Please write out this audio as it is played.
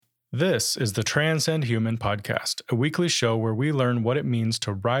This is the Transcend Human podcast, a weekly show where we learn what it means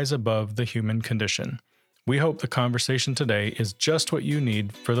to rise above the human condition. We hope the conversation today is just what you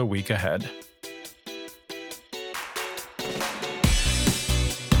need for the week ahead.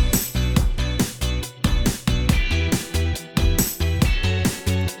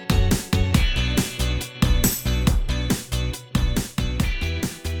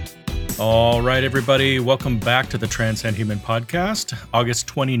 All right, everybody, welcome back to the Transcend Human podcast. August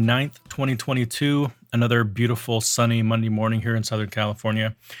 29th, 2022, another beautiful sunny Monday morning here in Southern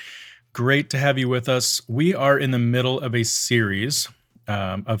California. Great to have you with us. We are in the middle of a series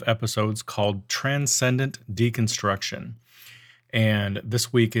of episodes called Transcendent Deconstruction. And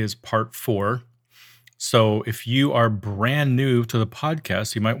this week is part 4. So if you are brand new to the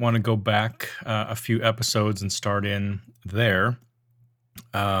podcast, you might want to go back a few episodes and start in there.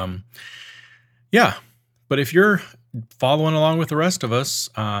 But if you're following along with the rest of us,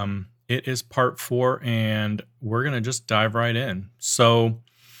 it is part 4 and we're going to just dive right in. So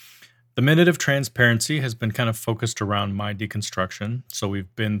the Minute of Transparency has been kind of focused around my deconstruction. So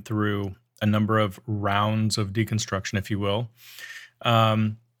we've been through a number of rounds of deconstruction, if you will.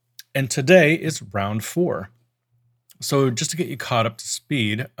 And today is round 4. So just to get you caught up to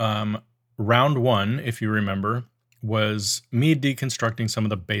speed, round 1, if you remember, was me deconstructing some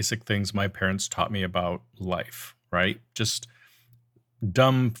of the basic things my parents taught me about life, right? Just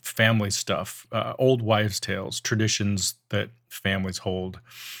dumb family stuff, old wives' tales, traditions that families hold.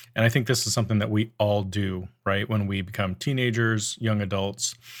 And I think this is something that we all do, right? When we become teenagers, young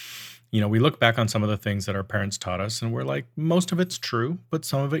adults, we look back on some of the things that our parents taught us and we're like, most of it's true, but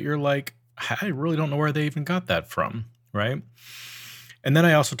some of it you're like, I really don't know where they even got that from, right? And then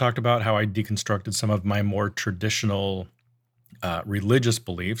I also talked about how I deconstructed some of my more traditional religious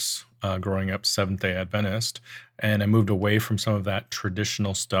beliefs growing up Seventh-day Adventist, and I moved away from some of that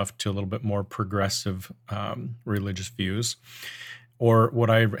traditional stuff to a little bit more progressive religious views, or what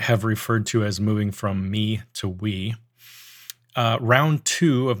I have referred to as moving from me to we. Round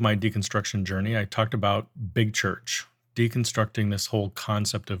 2 of my deconstruction journey, I talked about big church, deconstructing this whole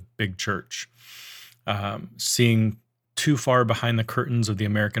concept of big church, seeing too far behind the curtains of the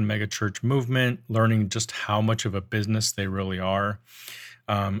American megachurch movement, learning just how much of a business they really are,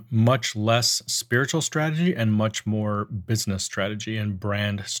 much less spiritual strategy and much more business strategy and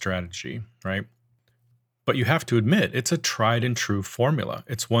brand strategy, right? But you have to admit, it's a tried and true formula.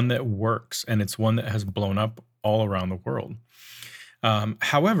 It's one that works, and it's one that has blown up all around the world.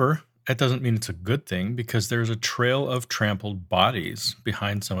 However, that doesn't mean it's a good thing, because there's a trail of trampled bodies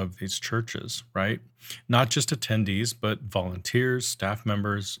behind some of these churches, right? Not just attendees, but volunteers, staff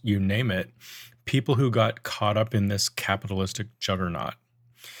members, you name it, people who got caught up in this capitalistic juggernaut.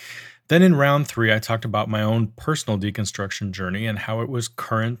 Then in round 3, I talked about my own personal deconstruction journey and how it was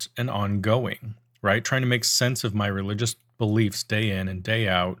current and ongoing, right? Trying to make sense of my religious beliefs day in and day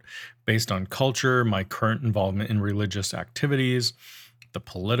out based on culture, my current involvement in religious activities, the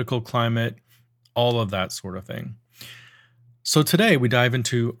political climate, all of that sort of thing. So today we dive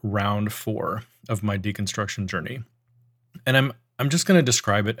into round 4 of my deconstruction journey. And I'm just going to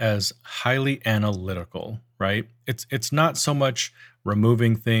describe it as highly analytical, right? It's not so much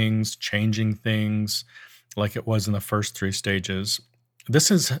removing things, changing things like it was in the first 3 stages. This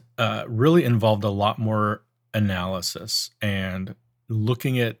has really involved a lot more analysis and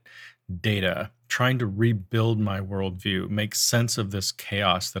looking at data, trying to rebuild my worldview, make sense of this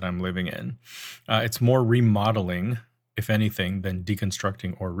chaos that I'm living in. It's more remodeling, if anything, than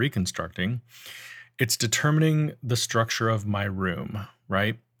deconstructing or reconstructing. It's determining the structure of my room,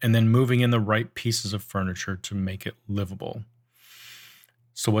 right? And then moving in the right pieces of furniture to make it livable.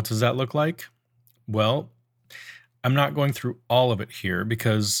 So what does that look like? Well, I'm not going through all of it here,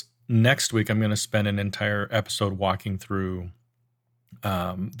 because next week I'm going to spend an entire episode walking through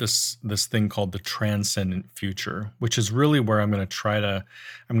this thing called the transcendent future, which is really where I'm going to try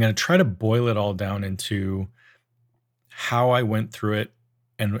to boil it all down into how I went through it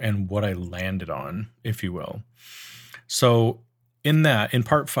and what I landed on, if you will. So in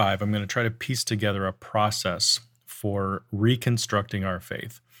part 5, I'm going to try to piece together a process for reconstructing our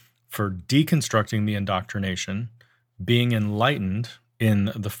faith, for deconstructing the indoctrination, being enlightened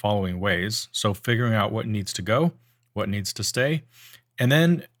in the following ways. So figuring out what needs to go, what needs to stay, and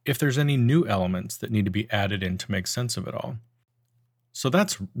then if there's any new elements that need to be added in to make sense of it all. So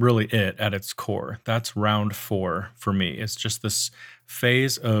that's really it at its core. That's round 4 for me. It's just this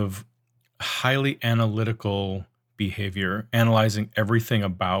phase of highly analytical behavior, analyzing everything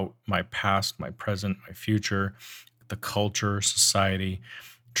about my past, my present, my future, the culture, society,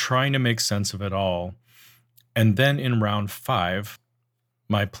 trying to make sense of it all. And then in round 5,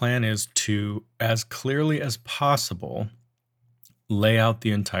 My plan is to, as clearly as possible, lay out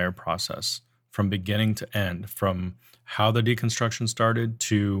the entire process from beginning to end, from how the deconstruction started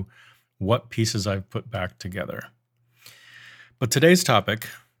to what pieces I've put back together. But today's topic,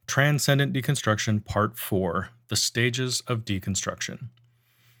 Transcendent Deconstruction Part 4, the stages of deconstruction.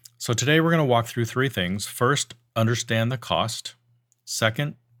 So today we're going to walk through three things. First, understand the cost.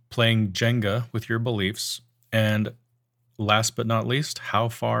 Second, playing Jenga with your beliefs. And last but not least, how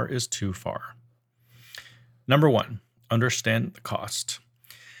far is too far? Number one, understand the cost.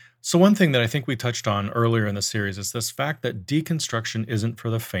 So one thing that I think we touched on earlier in the series is this fact that deconstruction isn't for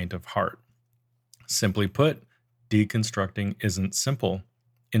the faint of heart. Simply put, deconstructing isn't simple.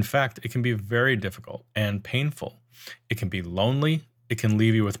 In fact, it can be very difficult and painful. It can be lonely. It can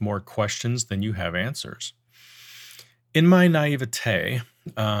leave you with more questions than you have answers. In my naivete,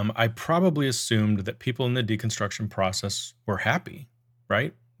 I probably assumed that people in the deconstruction process were happy,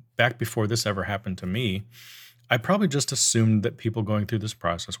 right? Back before this ever happened to me, I probably just assumed that people going through this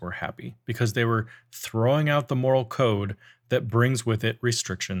process were happy because they were throwing out the moral code that brings with it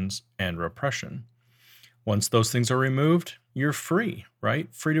restrictions and repression. Once those things are removed, you're free,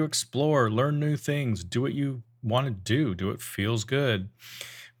 right? Free to explore, learn new things, do what you want to do what feels good,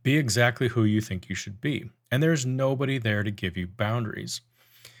 be exactly who you think you should be. And there's nobody there to give you boundaries.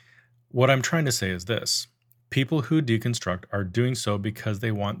 What I'm trying to say is this. People who deconstruct are doing so because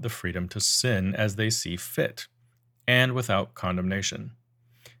they want the freedom to sin as they see fit and without condemnation.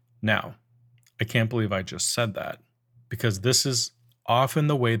 Now, I can't believe I just said that because this is often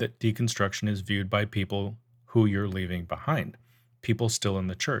the way that deconstruction is viewed by people who you're leaving behind, people still in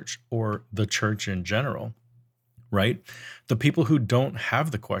the church or the church in general, right? The people who don't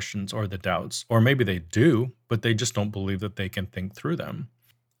have the questions or the doubts, or maybe they do, but they just don't believe that they can think through them.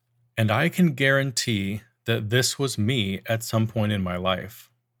 And I can guarantee that this was me at some point in my life,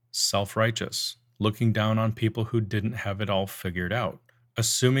 self-righteous, looking down on people who didn't have it all figured out,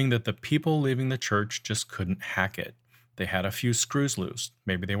 assuming that the people leaving the church just couldn't hack it. They had a few screws loose.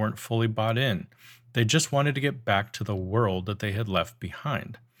 Maybe they weren't fully bought in. They just wanted to get back to the world that they had left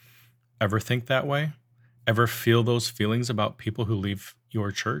behind. Ever think that way? Ever feel those feelings about people who leave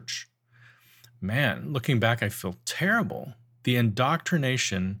your church? Man, looking back, I feel terrible. The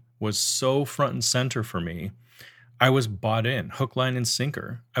indoctrination was so front and center for me. I was bought in, hook, line, and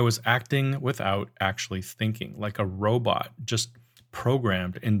sinker. I was acting without actually thinking, like a robot, just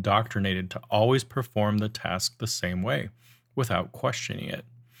programmed, indoctrinated to always perform the task the same way, without questioning it,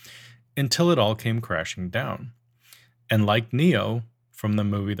 until it all came crashing down. And like Neo from the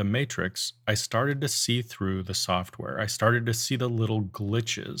movie The Matrix, I started to see through the software. I started to see the little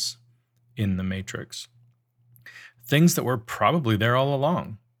glitches in the Matrix. Things that were probably there all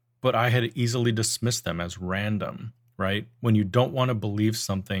along, but I had easily dismissed them as random, right? When you don't want to believe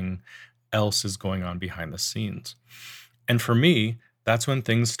something else is going on behind the scenes. And for me, that's when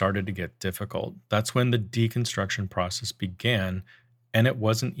things started to get difficult. That's when the deconstruction process began, and it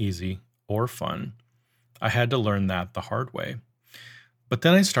wasn't easy or fun. I had to learn that the hard way. But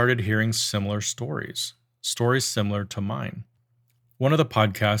then I started hearing similar stories similar to mine. One of the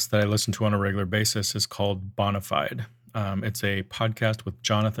podcasts that I listen to on a regular basis is called Bonafide. It's a podcast with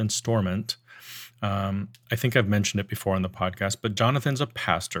Jonathan Storment. I think I've mentioned it before on the podcast, but Jonathan's a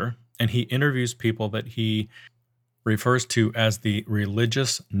pastor, and he interviews people that he refers to as the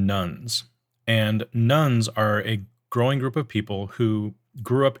religious nuns. And nuns are a growing group of people who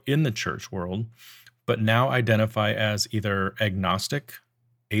grew up in the church world, but now identify as either agnostic,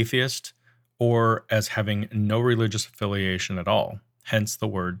 atheist, or as having no religious affiliation at all, hence the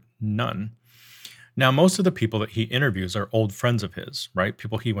word nun. Now, most of the people that he interviews are old friends of his, right?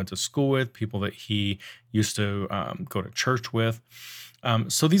 People he went to school with, people that he used to go to church with.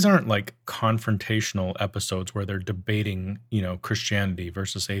 So these aren't like confrontational episodes where they're debating, Christianity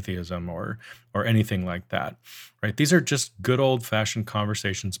versus atheism or anything like that, right? These are just good old-fashioned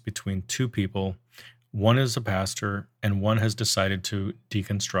conversations between two people. One is a pastor, and one has decided to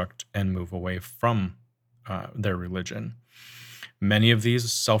deconstruct and move away from their religion. Many of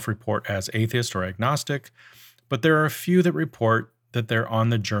these self-report as atheist or agnostic, but there are a few that report that they're on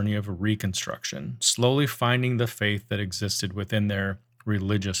the journey of reconstruction, slowly finding the faith that existed within their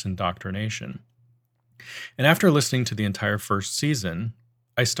religious indoctrination. And after listening to the entire first season,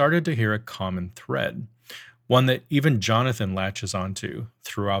 I started to hear a common thread, one that even Jonathan latches onto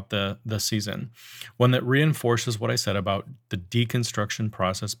throughout the season, one that reinforces what I said about the deconstruction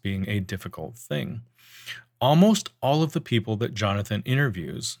process being a difficult thing. Almost all of the people that Jonathan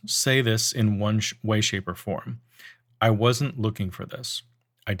interviews say this in one way, shape, or form. I wasn't looking for this.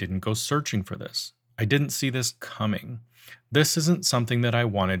 I didn't go searching for this. I didn't see this coming. This isn't something that I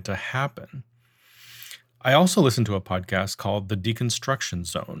wanted to happen. I also listened to a podcast called The Deconstruction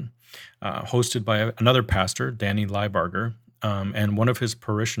Zone, hosted by another pastor, Danny Liebarger, and one of his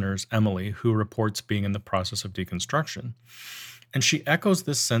parishioners, Emily, who reports being in the process of deconstruction. And she echoes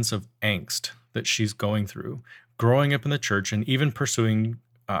this sense of angst that she's going through, growing up in the church and even pursuing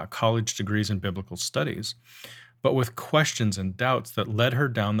college degrees in biblical studies, but with questions and doubts that led her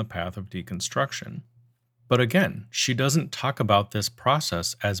down the path of deconstruction. But again, she doesn't talk about this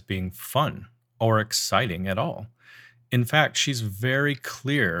process as being fun or exciting at all. In fact, she's very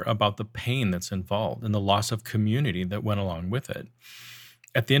clear about the pain that's involved and the loss of community that went along with it.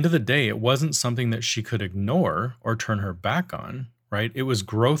 At the end of the day, it wasn't something that she could ignore or turn her back on, right? It was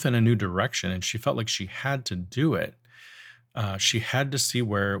growth in a new direction, and she felt like she had to do it. She had to see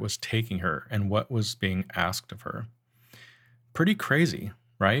where it was taking her and what was being asked of her. Pretty crazy,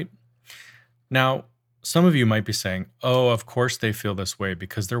 right? Now, some of you might be saying, oh, of course they feel this way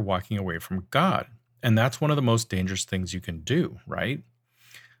because they're walking away from God. And that's one of the most dangerous things you can do, right?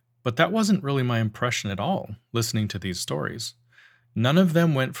 But that wasn't really my impression at all, listening to these stories. None of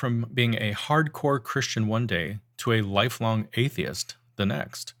them went from being a hardcore Christian one day to a lifelong atheist the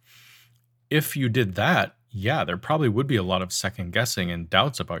next. If you did that, yeah, there probably would be a lot of second guessing and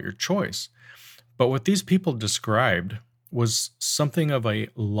doubts about your choice. But what these people described was something of a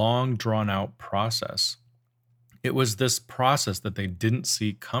long drawn out process. It was this process that they didn't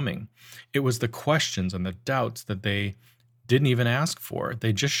see coming. It was the questions and the doubts that they didn't even ask for.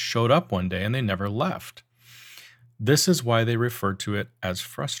 They just showed up one day and they never left. This is why they referred to it as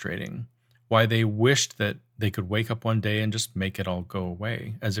frustrating, why they wished that they could wake up one day and just make it all go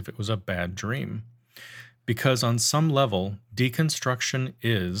away, as if it was a bad dream. Because on some level, deconstruction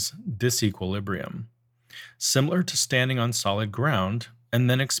is disequilibrium, similar to standing on solid ground and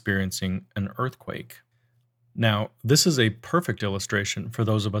then experiencing an earthquake. Now, this is a perfect illustration for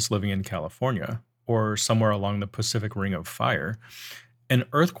those of us living in California or somewhere along the Pacific Ring of Fire. An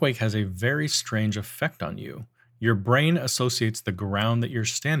earthquake has a very strange effect on you. Your brain associates the ground that you're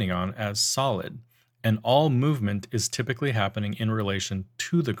standing on as solid, and all movement is typically happening in relation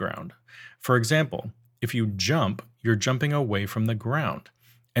to the ground. For example, if you jump, you're jumping away from the ground.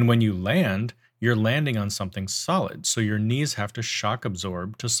 And when you land, you're landing on something solid, so your knees have to shock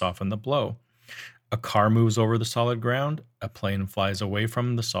absorb to soften the blow. A car moves over the solid ground, a plane flies away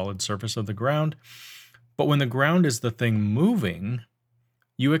from the solid surface of the ground. But when the ground is the thing moving,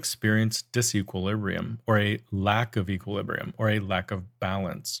 you experience disequilibrium, or a lack of equilibrium, or a lack of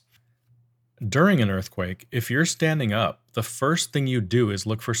balance. During an earthquake, if you're standing up, the first thing you do is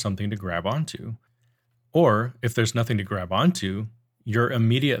look for something to grab onto. Or if there's nothing to grab onto, your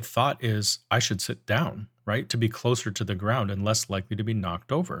immediate thought is, I should sit down, right? To be closer to the ground and less likely to be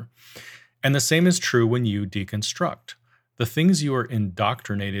knocked over. And the same is true when you deconstruct. The things you are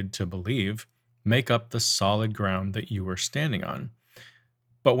indoctrinated to believe make up the solid ground that you are standing on.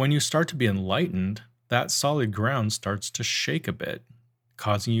 But when you start to be enlightened, that solid ground starts to shake a bit,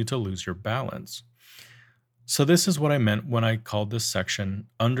 causing you to lose your balance. So this is what I meant when I called this section,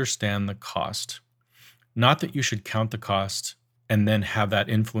 Understand the Cost. Not that you should count the cost and then have that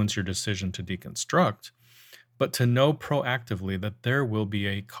influence your decision to deconstruct, but to know proactively that there will be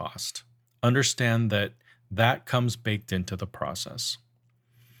a cost. Understand that that comes baked into the process.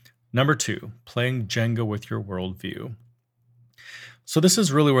 Number 2, playing Jenga with your worldview. So this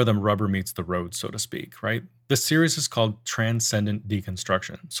is really where the rubber meets the road, so to speak, right? This series is called Transcendent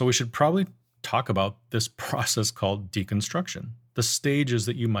Deconstruction. So we should probably talk about this process called deconstruction, the stages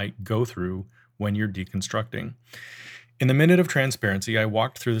that you might go through when you're deconstructing. In the Minute of Transparency, I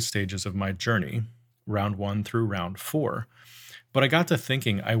walked through the stages of my journey, round 1 through round 4. But I got to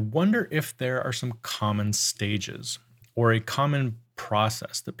thinking, I wonder if there are some common stages or a common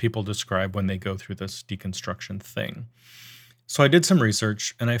process that people describe when they go through this deconstruction thing. So I did some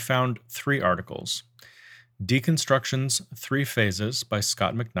research and I found 3 articles. Deconstruction's 3 Phases by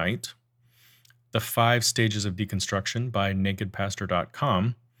Scott McKnight, The 5 Stages of Deconstruction by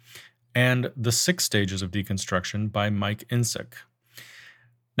NakedPastor.com, and The 6 Stages of Deconstruction by Mike Insick.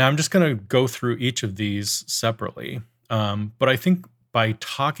 Now I'm just going to go through each of these separately. But I think by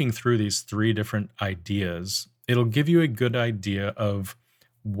talking through these 3 different ideas, it'll give you a good idea of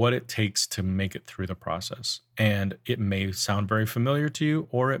what it takes to make it through the process. And it may sound very familiar to you,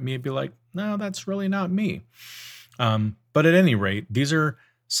 or it may be like, no, that's really not me. But at any rate, these are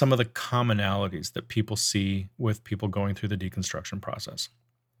some of the commonalities that people see with people going through the deconstruction process.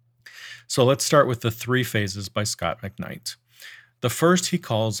 So let's start with the 3 Phases by Scott McKnight. The first he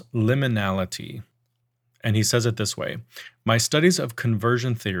calls liminality. And he says it this way: My studies of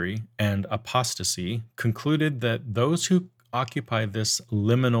conversion theory and apostasy concluded that those who occupy this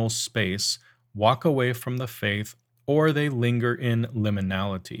liminal space walk away from the faith, or they linger in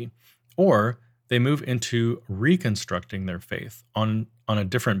liminality, or they move into reconstructing their faith on a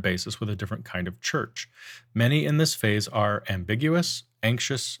different basis with a different kind of church. Many in this phase are ambiguous,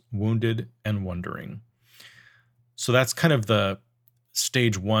 anxious, wounded, and wondering. So that's kind of the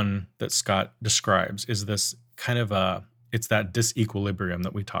stage one that Scott describes, is this kind of it's that disequilibrium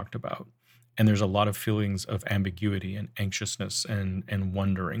that we talked about. And there's a lot of feelings of ambiguity and anxiousness and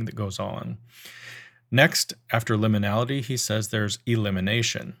wondering that goes on. Next, after liminality, he says there's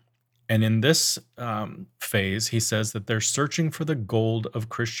elimination. And in this phase, he says that they're searching for the gold of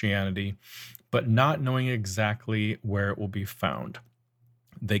Christianity, but not knowing exactly where it will be found.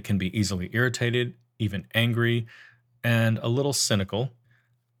 They can be easily irritated, even angry, and a little cynical.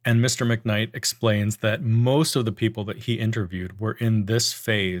 And Mr. McKnight explains that most of the people that he interviewed were in this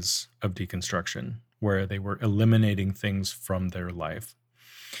phase of deconstruction, where they were eliminating things from their life.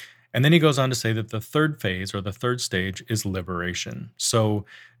 And then he goes on to say that the third phase, or the third stage, is liberation. So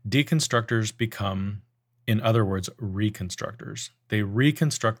deconstructors become, in other words, reconstructors. They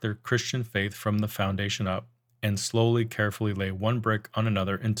reconstruct their Christian faith from the foundation up and slowly, carefully lay one brick on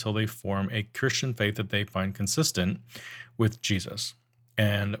another until they form a Christian faith that they find consistent with Jesus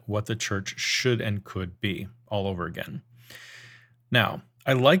and what the church should and could be all over again. Now,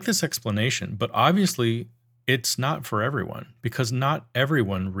 I like this explanation, but obviously it's not for everyone, because not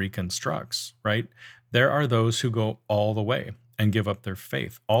everyone reconstructs, right? There are those who go all the way and give up their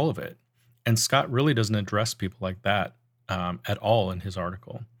faith, all of it. And Scott really doesn't address people like that at all in his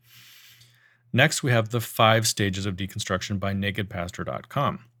article. Next, we have the 5 stages of deconstruction by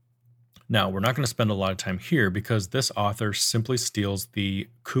nakedpastor.com. Now, we're not going to spend a lot of time here because this author simply steals the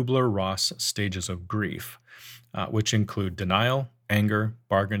Kubler-Ross stages of grief, which include denial, anger,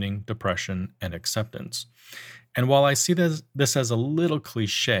 bargaining, depression, and acceptance. And while I see this as a little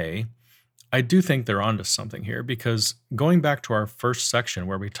cliche, I do think they're onto something here, because going back to our first section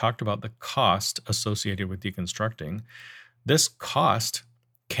where we talked about the cost associated with deconstructing, this cost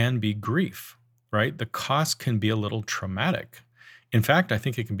can be grief, right? The cost can be a little traumatic. In fact, I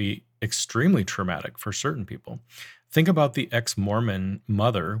think it can be extremely traumatic for certain people. Think about the ex-Mormon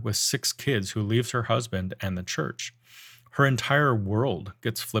mother with 6 kids who leaves her husband and the church. Her entire world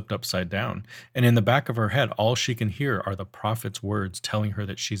gets flipped upside down. And in the back of her head, all she can hear are the prophet's words telling her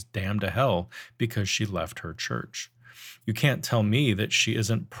that she's damned to hell because she left her church. You can't tell me that she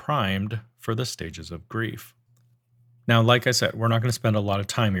isn't primed for the stages of grief. Now, like I said, we're not going to spend a lot of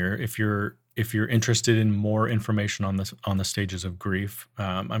time here. If you're interested in more information on the stages of grief,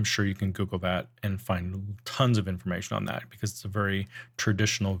 I'm sure you can Google that and find tons of information on that, because it's a very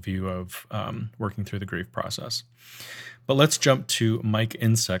traditional view of working through the grief process. But let's jump to Mike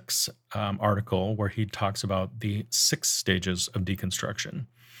Insek's article, where he talks about the 6 stages of deconstruction.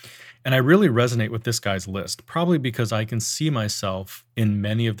 And I really resonate with this guy's list, probably because I can see myself in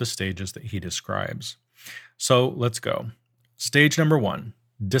many of the stages that he describes. So let's go. Stage number 1,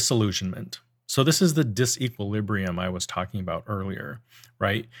 disillusionment. So this is the disequilibrium I was talking about earlier,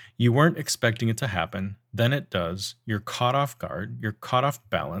 right? You weren't expecting it to happen, then it does. You're caught off guard, you're caught off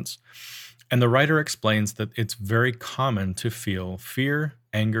balance. And the writer explains that it's very common to feel fear,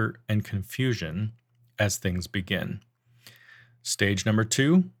 anger, and confusion as things begin. Stage number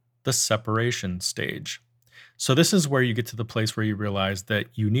 2, the separation stage. So this is where you get to the place where you realize that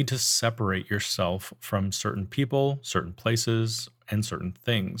you need to separate yourself from certain people, certain places, and certain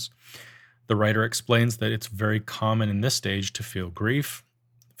things. The writer explains that it's very common in this stage to feel grief,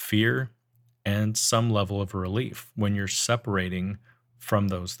 fear, and some level of relief when you're separating from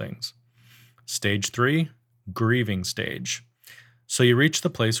those things. Stage 3, grieving stage. So you reach the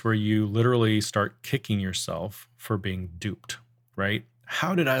place where you literally start kicking yourself for being duped, right?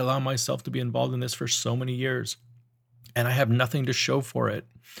 How did I allow myself to be involved in this for so many years? And I have nothing to show for it.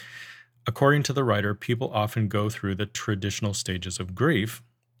 According to the writer, people often go through the traditional stages of grief,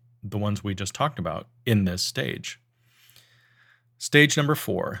 the ones we just talked about, in this stage. Stage number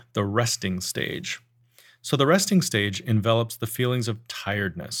 4, the resting stage. So the resting stage envelops the feelings of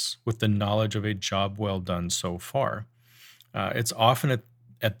tiredness with the knowledge of a job well done so far. It's often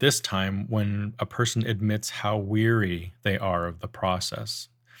at this time when a person admits how weary they are of the process,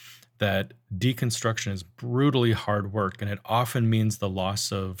 that deconstruction is brutally hard work, and it often means the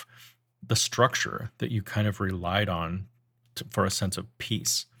loss of the structure that you kind of relied on for a sense of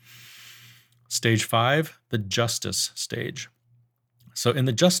peace. Stage 5, the justice stage. So in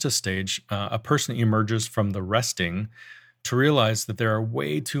the justice stage, a person emerges from the resting to realize that there are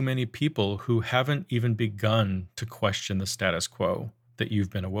way too many people who haven't even begun to question the status quo that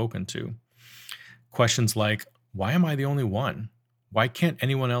you've been awoken to. Questions like, why am I the only one? Why can't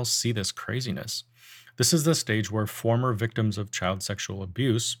anyone else see this craziness? This is the stage where former victims of child sexual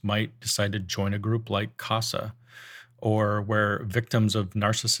abuse might decide to join a group like CASA, or where victims of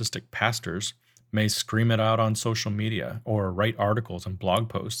narcissistic pastors may scream it out on social media or write articles and blog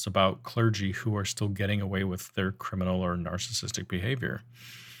posts about clergy who are still getting away with their criminal or narcissistic behavior.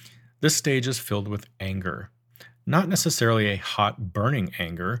 This stage is filled with anger, not necessarily a hot, burning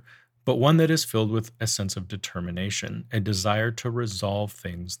anger, but one that is filled with a sense of determination, a desire to resolve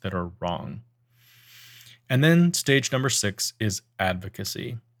things that are wrong. And then stage number 6 is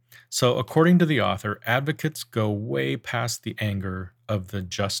advocacy. So, according to the author, advocates go way past the anger of the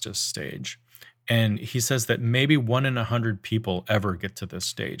justice stage. And he says that maybe 1 in 100 people ever get to this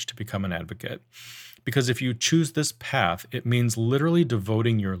stage to become an advocate. Because if you choose this path, it means literally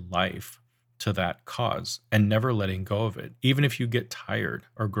devoting your life to that cause and never letting go of it, even if you get tired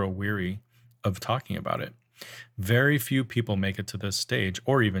or grow weary of talking about it. Very few people make it to this stage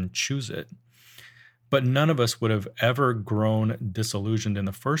or even choose it. But none of us would have ever grown disillusioned in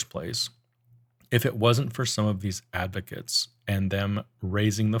the first place if it wasn't for some of these advocates and them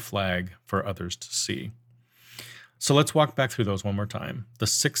raising the flag for others to see. So let's walk back through those one more time. The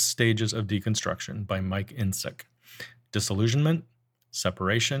 6 Stages of Deconstruction by Mike Insik: disillusionment,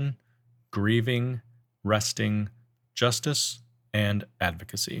 separation, grieving, resting, justice, and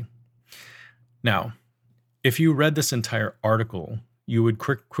advocacy. Now, if you read this entire article, you would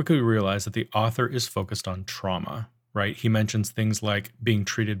quickly realize that the author is focused on trauma, right? He mentions things like being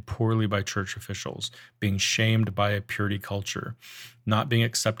treated poorly by church officials, being shamed by a purity culture, not being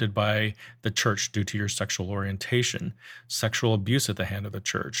accepted by the church due to your sexual orientation, sexual abuse at the hand of the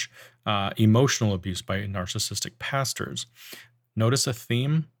church, emotional abuse by narcissistic pastors. Notice a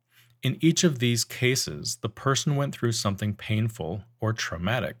theme? In each of these cases, the person went through something painful or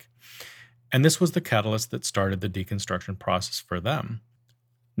traumatic. And this was the catalyst that started the deconstruction process for them.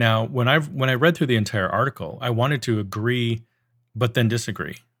 Now, when I read through the entire article, I wanted to agree, but then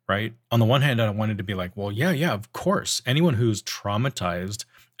disagree, right? On the one hand, I wanted to be like, well, yeah, of course. Anyone who's traumatized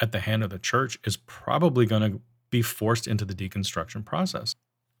at the hand of the church is probably going to be forced into the deconstruction process,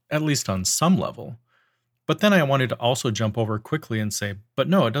 at least on some level. But then I wanted to also jump over quickly and say, but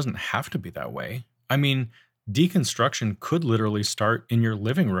no, it doesn't have to be that way. I mean, deconstruction could literally start in your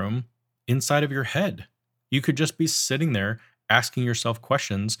living room inside of your head. You could just be sitting there asking yourself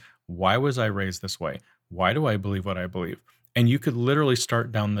questions. Why was I raised this way? Why do I believe what I believe? And you could literally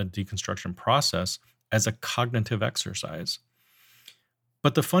start down the deconstruction process as a cognitive exercise.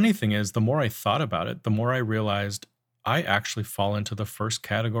 But the funny thing is, the more I thought about it, the more I realized I actually fall into the first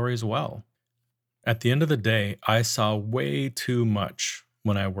category as well. At the end of the day, I saw way too much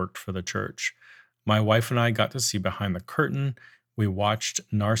when I worked for the church. My wife and I got to see behind the curtain. We watched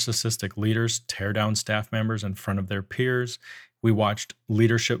narcissistic leaders tear down staff members in front of their peers. We watched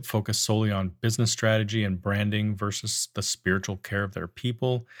leadership focus solely on business strategy and branding versus the spiritual care of their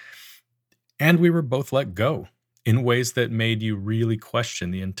people. And we were both let go in ways that made you really question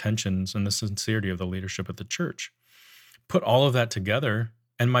the intentions and the sincerity of the leadership at the church. Put all of that together,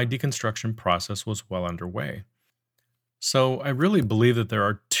 and my deconstruction process was well underway. So I really believe that there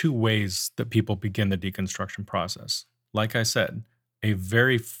are 2 ways that people begin the deconstruction process. Like I said, a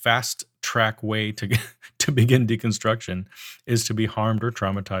very fast track way to begin deconstruction is to be harmed or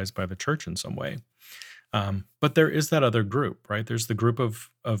traumatized by the church in some way. But there is that other group, right? There's the group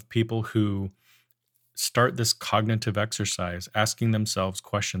of people who start this cognitive exercise, asking themselves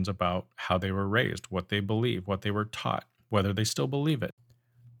questions about how they were raised, what they believe, what they were taught, whether they still believe it.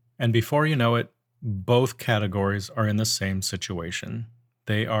 And before you know it, both categories are in the same situation.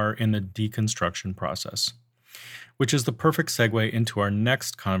 They are in the deconstruction process, which is the perfect segue into our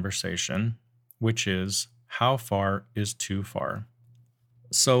next conversation, which is how far is too far?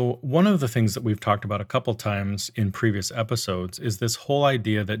 So, one of the things that we've talked about a couple times in previous episodes is this whole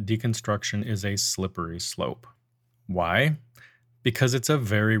idea that deconstruction is a slippery slope. Why? Because it's a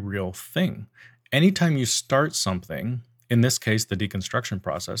very real thing. Anytime you start something, in this case, the deconstruction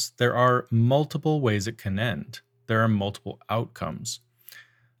process, there are multiple ways it can end. There are multiple outcomes.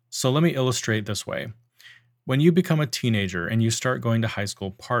 So let me illustrate this way. When you become a teenager and you start going to high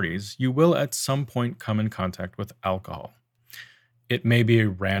school parties, you will at some point come in contact with alcohol. It may be a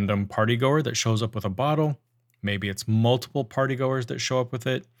random partygoer that shows up with a bottle. Maybe it's multiple partygoers that show up with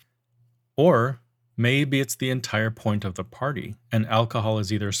it. Or maybe it's the entire point of the party, and alcohol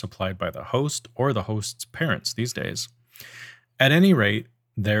is either supplied by the host or the host's parents these days. At any rate,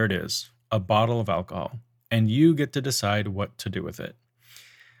 there it is, a bottle of alcohol. and you get to decide what to do with it.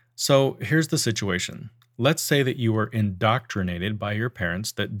 So here's the situation. Let's say that you were indoctrinated by your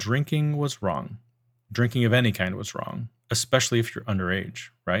parents that drinking was wrong. Drinking of any kind was wrong, especially if you're underage,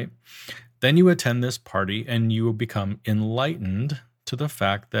 right? Then you attend this party and you will become enlightened to the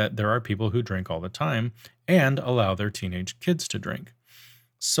fact that there are people who drink all the time and allow their teenage kids to drink.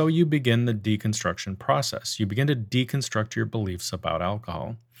 So you begin the deconstruction process. You begin to deconstruct your beliefs about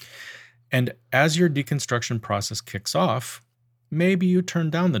alcohol. And as your deconstruction process kicks off, maybe you turn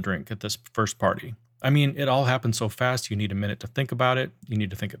down the drink at this first party. I mean, it all happens so fast, you need a minute to think about it, you need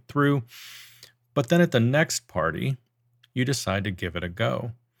to think it through. But then at the next party, you decide to give it a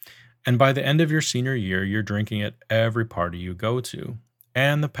go. And by the end of your senior year, you're drinking at every party you go to.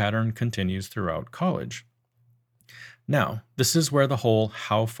 And the pattern continues throughout college. Now, this is where the whole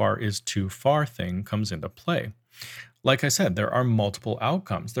how far is too far thing comes into play. Like I said, there are multiple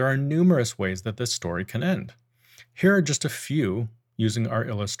outcomes. There are numerous ways that this story can end. Here are just a few using our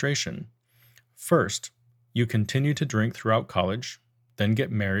illustration. First, you continue to drink throughout college, then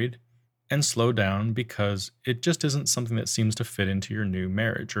get married, and slow down because it just isn't something that seems to fit into your new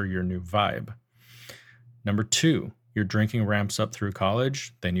marriage or your new vibe. Number two, your drinking ramps up through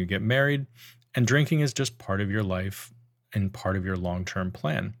college, then you get married, and drinking is just part of your life and part of your long-term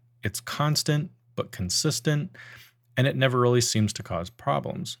plan. It's constant but consistent, and it never really seems to cause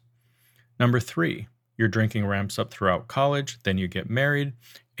problems. Number three, your drinking ramps up throughout college, then you get married,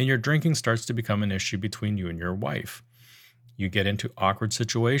 and your drinking starts to become an issue between you and your wife. You get into awkward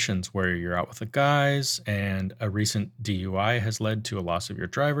situations where you're out with the guys, and a recent DUI has led to a loss of your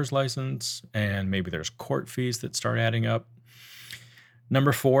driver's license, and maybe there's court fees that start adding up.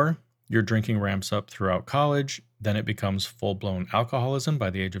 Number four, your drinking ramps up throughout college, then it becomes full-blown alcoholism by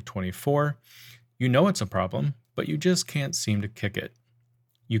the age of 24. You know it's a problem, but you just can't seem to kick it.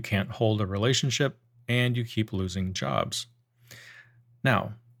 You can't hold a relationship, and you keep losing jobs.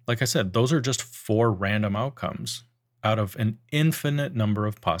 Now, like I said, those are just 4 random outcomes out of an infinite number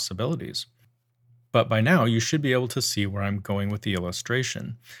of possibilities. But by now, you should be able to see where I'm going with the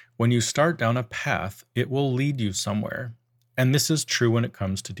illustration. When you start down a path, it will lead you somewhere. And this is true when it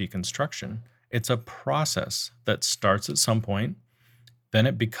comes to deconstruction. It's a process that starts at some point, then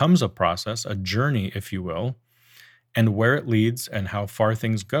it becomes a process, a journey, if you will, and where it leads and how far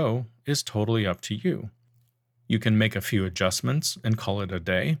things go is totally up to you. You can make a few adjustments and call it a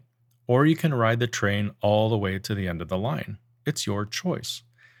day, or you can ride the train all the way to the end of the line. It's your choice.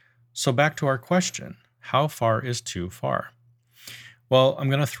 So back to our question, how far is too far? Well, I'm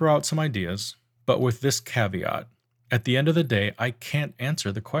going to throw out some ideas, but with this caveat. At the end of the day, I can't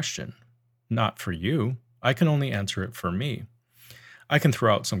answer the question. Not for you. I can only answer it for me. I can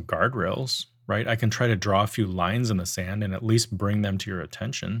throw out some guardrails, right? I can try to draw a few lines in the sand and at least bring them to your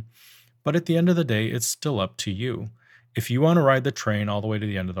attention. But at the end of the day, it's still up to you. If you want to ride the train all the way to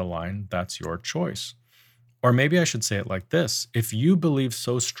the end of the line, that's your choice. Or maybe I should say it like this. If you believe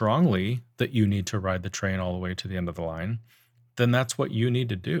so strongly that you need to ride the train all the way to the end of the line, then that's what you need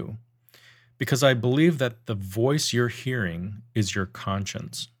to do. Because I believe that the voice you're hearing is your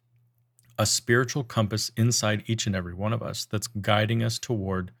conscience, a spiritual compass inside each and every one of us that's guiding us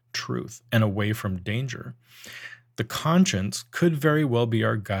toward truth and away from danger. The conscience could very well be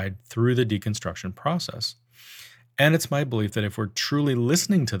our guide through the deconstruction process. And it's my belief that if we're truly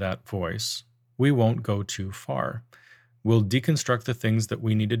listening to that voice, we won't go too far. We'll deconstruct the things that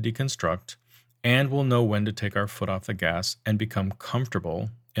we need to deconstruct, and we'll know when to take our foot off the gas and become comfortable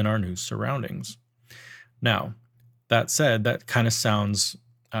in our new surroundings. Now, that said, that kind of sounds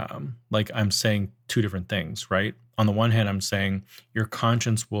like I'm saying 2 different things, right? On the one hand, I'm saying your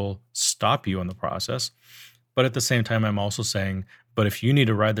conscience will stop you in the process. But at the same time, I'm also saying, but if you need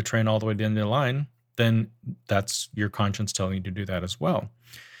to ride the train all the way to the end of the line, then that's your conscience telling you to do that as well.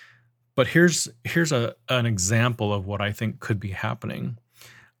 But here's an example of what I think could be happening.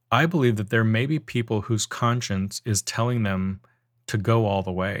 I believe that there may be people whose conscience is telling them to go all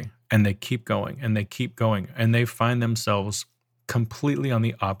the way, and they keep going and they keep going, and they find themselves completely on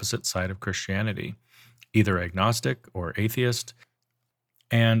the opposite side of Christianity, either agnostic or atheist.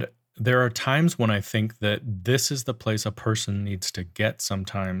 And there are times when I think that this is the place a person needs to get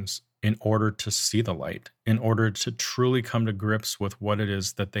sometimes in order to see the light, in order to truly come to grips with what it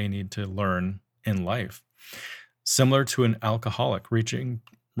is that they need to learn in life. Similar to an alcoholic reaching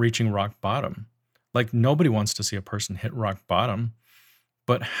rock bottom. Like, nobody wants to see a person hit rock bottom,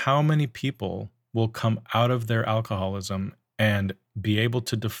 but how many people will come out of their alcoholism and be able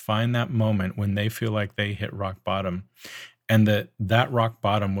to define that moment when they feel like they hit rock bottom, and that rock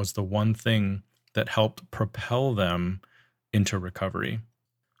bottom was the one thing that helped propel them into recovery?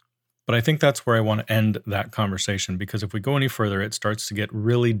 But I think that's where I want to end that conversation, because if we go any further, it starts to get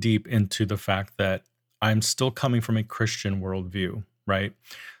really deep into the fact that I'm still coming from a Christian worldview, right?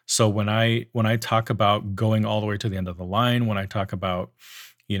 So when I talk about going all the way to the end of the line, when I talk about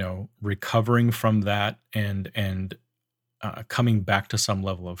recovering from that and coming back to some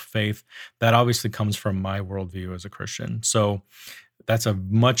level of faith, that obviously comes from my worldview as a Christian. So that's a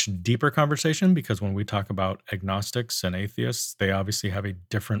much deeper conversation, because when we talk about agnostics and atheists, they obviously have a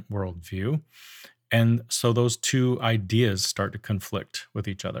different worldview. And so those two ideas start to conflict with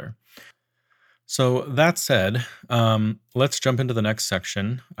each other. So that said, let's jump into the next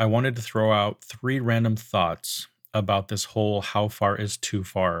section. I wanted to throw out three random thoughts about this whole how far is too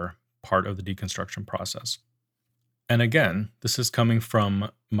far part of the deconstruction process. And again, this is coming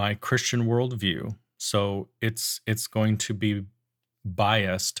from my Christian worldview. So it's going to be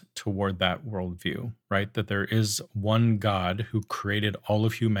biased toward that worldview, right? That there is one God who created all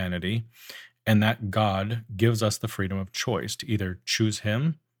of humanity, and that God gives us the freedom of choice to either choose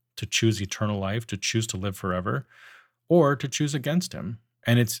him, to choose eternal life, to choose to live forever, or to choose against him.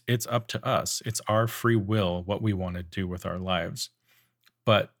 And it's up to us. It's our free will what we want to do with our lives.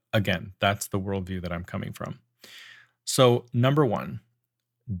 But again, that's the worldview that I'm coming from. So, number one,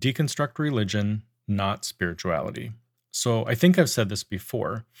 deconstruct religion, not spirituality. So, I think I've said this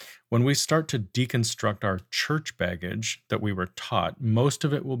before. When we start to deconstruct our church baggage that we were taught, most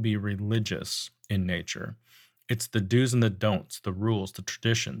of it will be religious in nature. It's the do's and the don'ts, the rules, the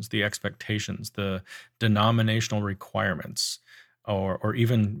traditions, the expectations, the denominational requirements, or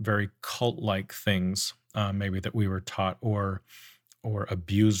even very cult-like things, maybe that we were taught or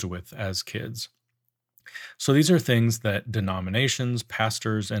abused with as kids. So these are things that denominations,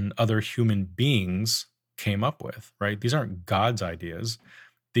 pastors, and other human beings came up with, right? These aren't God's ideas.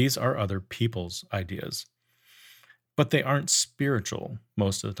 These are other people's ideas. But they aren't spiritual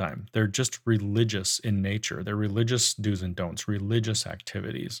most of the time. They're just religious in nature. They're religious do's and don'ts, religious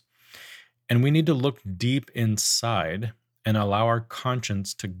activities. And we need to look deep inside and allow our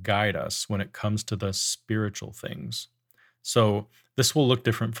conscience to guide us when it comes to the spiritual things. So this will look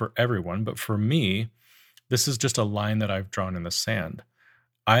different for everyone, but for me, this is just a line that I've drawn in the sand.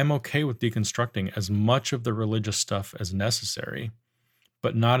 I am okay with deconstructing as much of the religious stuff as necessary,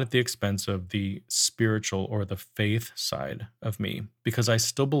 but not at the expense of the spiritual or the faith side of me, because I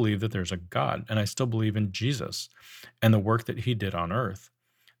still believe that there's a God, and I still believe in Jesus and the work that he did on earth.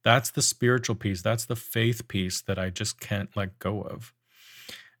 That's the spiritual piece. That's the faith piece that I just can't let go of.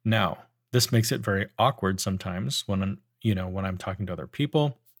 Now, this makes it very awkward sometimes when I'm talking to other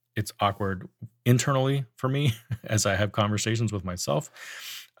people. It's awkward internally for me as I have conversations with myself.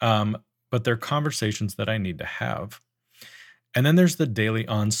 But they're conversations that I need to have. And then there's the daily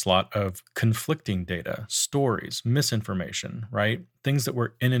onslaught of conflicting data, stories, misinformation, right? Things that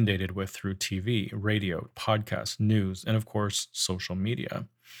we're inundated with through TV, radio, podcasts, news, and of course, social media.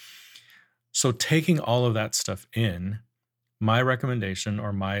 So taking all of that stuff in, my recommendation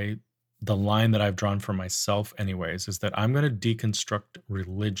or the line that I've drawn for myself anyways is that I'm going to deconstruct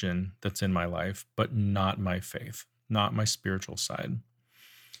religion that's in my life, but not my faith, not my spiritual side.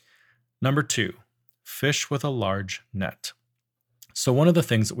 Number two, fish with a large net. So one of the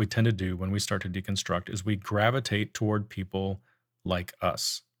things that we tend to do when we start to deconstruct is we gravitate toward people like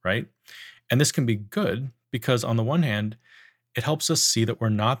us, right? And this can be good because on the one hand, it helps us see that we're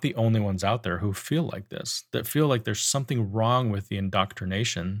not the only ones out there who feel like this, that feel like there's something wrong with the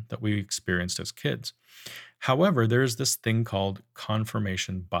indoctrination that we experienced as kids. However, there's this thing called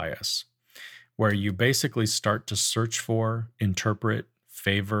confirmation bias, where you basically start to search for, interpret,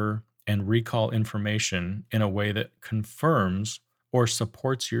 favor, and recall information in a way that confirms or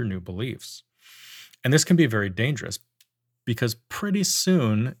supports your new beliefs. And this can be very dangerous because pretty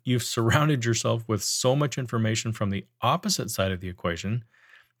soon you've surrounded yourself with so much information from the opposite side of the equation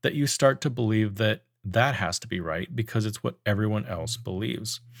that you start to believe that that has to be right because it's what everyone else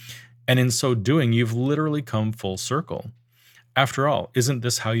believes. And in so doing, you've literally come full circle. After all, isn't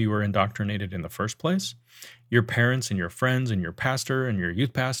this how you were indoctrinated in the first place? Your parents and your friends and your pastor and your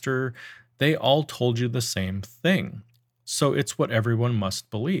youth pastor, they all told you the same thing. So it's what everyone must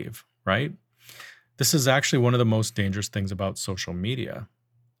believe, right? This is actually one of the most dangerous things about social media.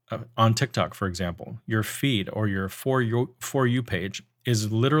 On TikTok, for example, your feed or your For You page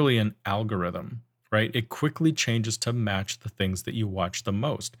is literally an algorithm, right? It quickly changes to match the things that you watch the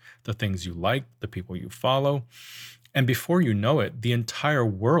most, the things you like, the people you follow. And before you know it, the entire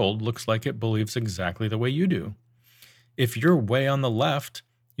world looks like it believes exactly the way you do. If you're way on the left,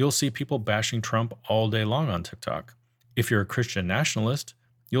 you'll see people bashing Trump all day long on TikTok. If you're a Christian nationalist,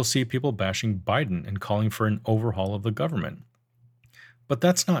 you'll see people bashing Biden and calling for an overhaul of the government. But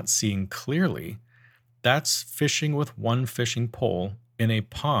that's not seeing clearly. That's fishing with one fishing pole in a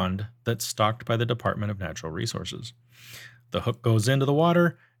pond that's stocked by the Department of Natural Resources. The hook goes into the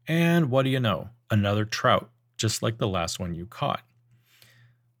water, and what do you know? Another trout, just like the last one you caught.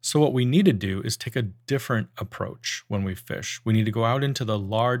 So, what we need to do is take a different approach when we fish. We need to go out into the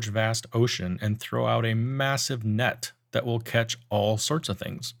large, vast ocean and throw out a massive net that will catch all sorts of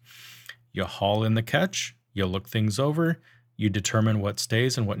things. You haul in the catch, you look things over, you determine what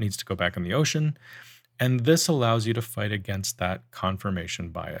stays and what needs to go back in the ocean, and this allows you to fight against that confirmation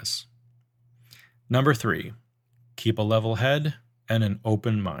bias. Number 3, keep a level head and an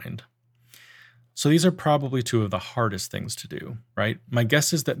open mind. So these are probably two of the hardest things to do, right? My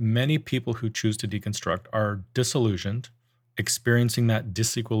guess is that many people who choose to deconstruct are disillusioned, experiencing that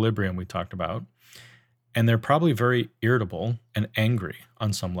disequilibrium we talked about, and they're probably very irritable and angry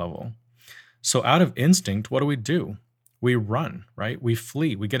on some level. So out of instinct, what do? We run, right? We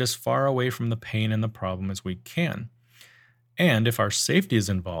flee. We get as far away from the pain and the problem as we can. And if our safety is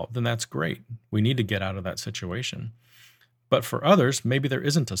involved, then that's great. We need to get out of that situation. But for others, maybe there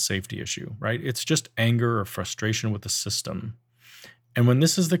isn't a safety issue, right? It's just anger or frustration with the system. And when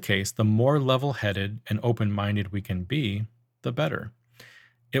this is the case, the more level-headed and open-minded we can be, the better.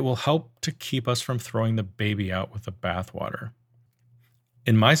 It will help to keep us from throwing the baby out with the bathwater.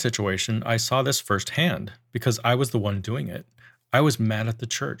 In my situation, I saw this firsthand because I was the one doing it. I was mad at the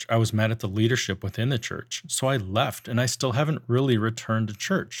church. I was mad at the leadership within the church. So I left, and I still haven't really returned to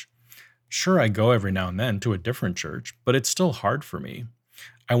church. Sure, I go every now and then to a different church, but it's still hard for me.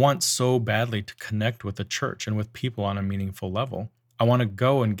 I want so badly to connect with the church and with people on a meaningful level. I want to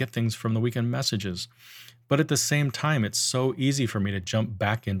go and get things from the weekend messages. But at the same time, it's so easy for me to jump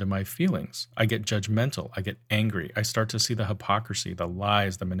back into my feelings. I get judgmental. I get angry. I start to see the hypocrisy, the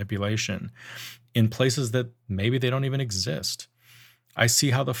lies, the manipulation in places that maybe they don't even exist. I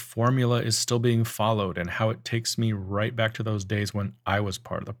see how the formula is still being followed and how it takes me right back to those days when I was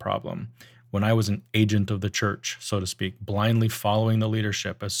part of the problem, when I was an agent of the church, so to speak, blindly following the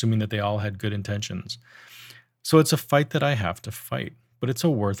leadership, assuming that they all had good intentions. So it's a fight that I have to fight, but it's a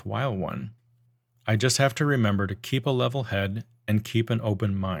worthwhile one. I just have to remember to keep a level head and keep an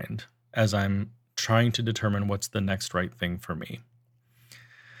open mind as I'm trying to determine what's the next right thing for me.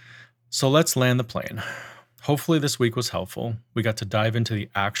 So let's land the plane. Hopefully this week was helpful. We got to dive into the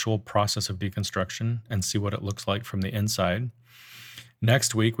actual process of deconstruction and see what it looks like from the inside.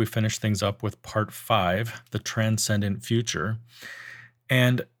 Next week, we finish things up with part 5, the transcendent future.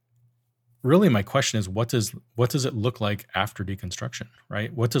 And really my question is, what does it look like after deconstruction,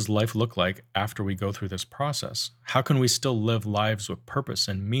 right? What does life look like after we go through this process? How can we still live lives with purpose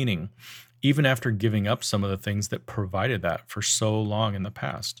and meaning, even after giving up some of the things that provided that for so long in the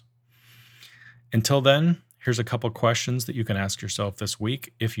past? Until then, here's a couple questions that you can ask yourself this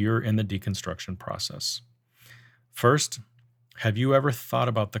week if you're in the deconstruction process. First, have you ever thought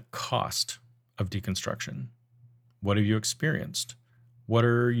about the cost of deconstruction? What have you experienced? What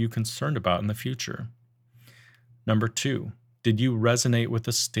are you concerned about in the future? Number 2, did you resonate with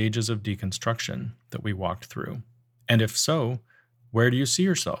the stages of deconstruction that we walked through? And if so, where do you see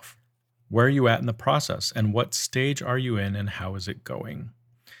yourself? Where are you at in the process? And what stage are you in and how is it going?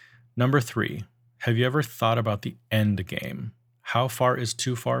 Number 3, have you ever thought about the end game? How far is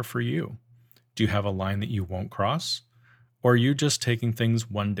too far for you? Do you have a line that you won't cross? Or are you just taking things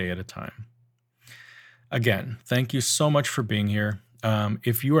one day at a time? Again, thank you so much for being here.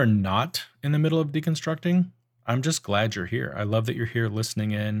 If you are not in the middle of deconstructing, I'm just glad you're here. I love that you're here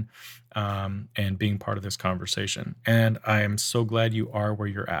listening in and being part of this conversation. And I am so glad you are where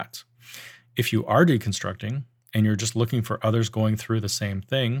you're at. If you are deconstructing, and you're just looking for others going through the same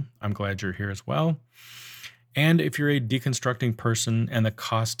thing, I'm glad you're here as well. And if you're a deconstructing person and the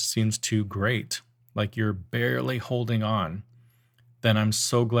cost seems too great, like you're barely holding on, then I'm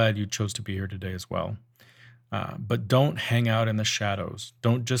so glad you chose to be here today as well. But don't hang out in the shadows.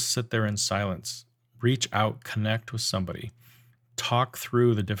 Don't just sit there in silence. Reach out, connect with somebody. Talk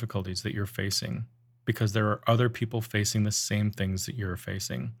through the difficulties that you're facing because there are other people facing the same things that you're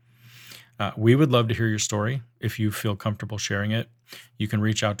facing. We would love to hear your story. If you feel comfortable sharing it, you can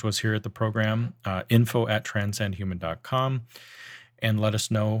reach out to us here at the program, info@transcendhuman.com, and let us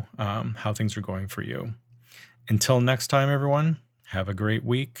know how things are going for you. Until next time, everyone, have a great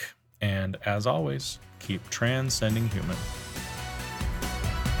week. And as always, keep transcending human.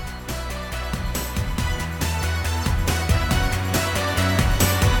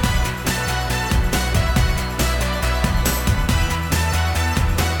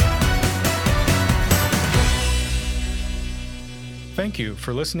 Thank you you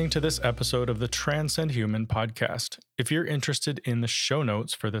for listening to this episode of the Transcend Human podcast. If you're interested in the show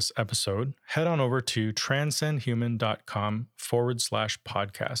notes for this episode, head on over to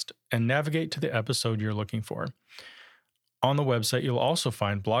transcendhuman.com/podcast and navigate to the episode you're looking for. On the website, you'll also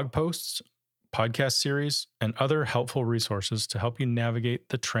find blog posts, podcast series, and other helpful resources to help you navigate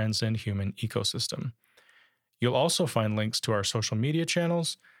the Transcend Human ecosystem. You'll also find links to our social media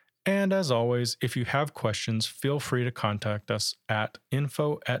channels. And as always, if you have questions, feel free to contact us at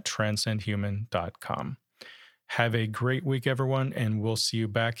info@transcendhuman.com. Have a great week, everyone, and we'll see you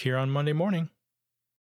back here on Monday morning.